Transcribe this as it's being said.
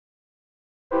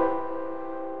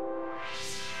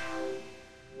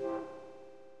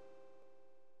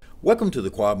Welcome to the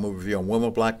Quad Movie Review on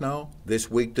Women Black Now. This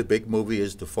week, the big movie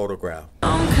is The Photograph.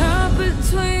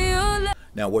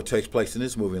 Now, what takes place in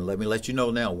this movie, and let me let you know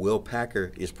now, Will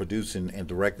Packer is producing and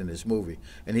directing this movie,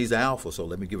 and he's an alpha, so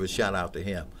let me give a shout out to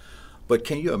him. But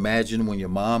can you imagine when your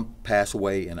mom passed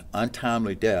away in an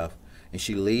untimely death, and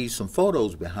she leaves some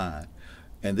photos behind?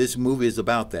 And this movie is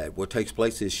about that. What takes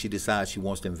place is she decides she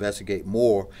wants to investigate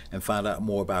more and find out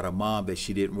more about her mom that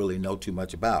she didn't really know too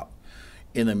much about.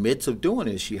 In the midst of doing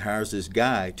this, she hires this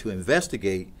guy to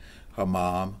investigate her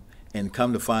mom, and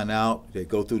come to find out, they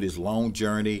go through this long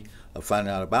journey of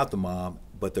finding out about the mom,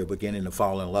 but they're beginning to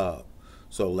fall in love.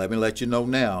 So let me let you know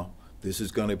now, this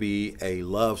is going to be a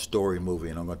love story movie,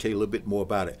 and I'm going to tell you a little bit more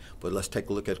about it. But let's take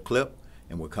a look at the clip,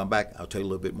 and we'll come back. I'll tell you a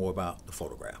little bit more about The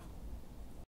Photograph.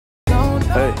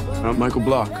 Hey, I'm Michael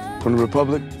Block from the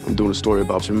Republic. I'm doing a story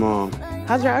about your mom.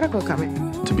 How's your article coming?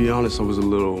 To be honest, I was a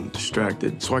little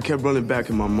distracted, so I kept running back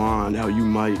in my mind how you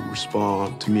might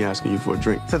respond to me asking you for a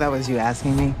drink. So that was you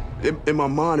asking me? In my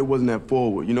mind, it wasn't that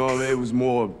forward. You know what I mean? It was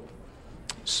more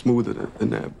smoother than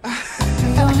that.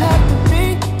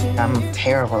 I'm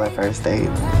terrible at first dates.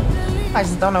 I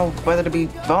just don't know whether to be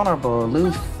vulnerable,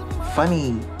 aloof,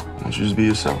 funny. Why don't you just be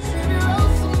yourself?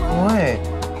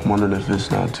 What? I'm wondering if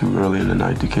it's not too early in the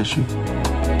night to kiss you.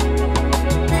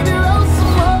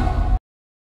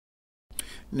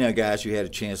 Now, guys, you had a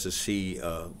chance to see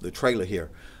the trailer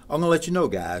here. I'm going to let you know,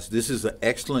 guys, this is an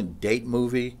excellent date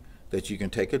movie that you can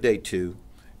take a date to.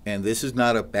 And this is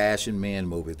not a bashing man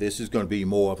movie. This is going to be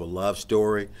more of a love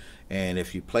story. And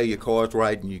if you play your cards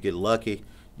right and you get lucky,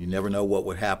 you never know what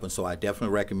would happen. So I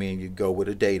definitely recommend you go with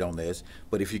a date on this.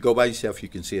 But if you go by yourself, you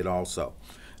can see it also.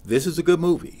 This is a good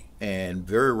movie. And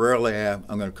very rarely I'm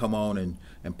going to come on and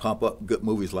pump up good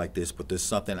movies like this. But this is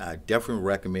something I definitely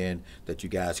recommend that you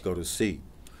guys go to see.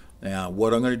 Now,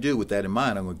 what I'm going to do with that in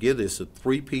mind, I'm going to give this a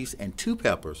 3-piece and 2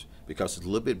 peppers because it's a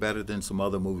little bit better than some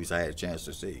other movies I had a chance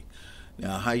to see.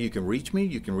 Now, how you can reach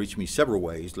me several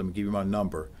ways. Let me give you my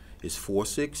number. It's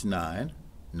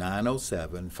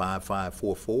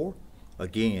 469-907-5544.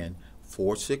 Again,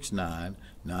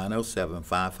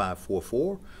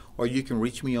 469-907-5544. Or you can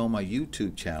reach me on my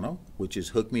YouTube channel, which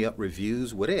is Hookmeup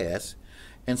Reviews with an S,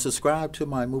 and subscribe to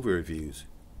my movie reviews.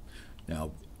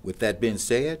 Now, with that being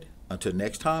said, until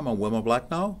next time on Women Black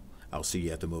Now, I'll see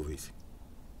you at the movies.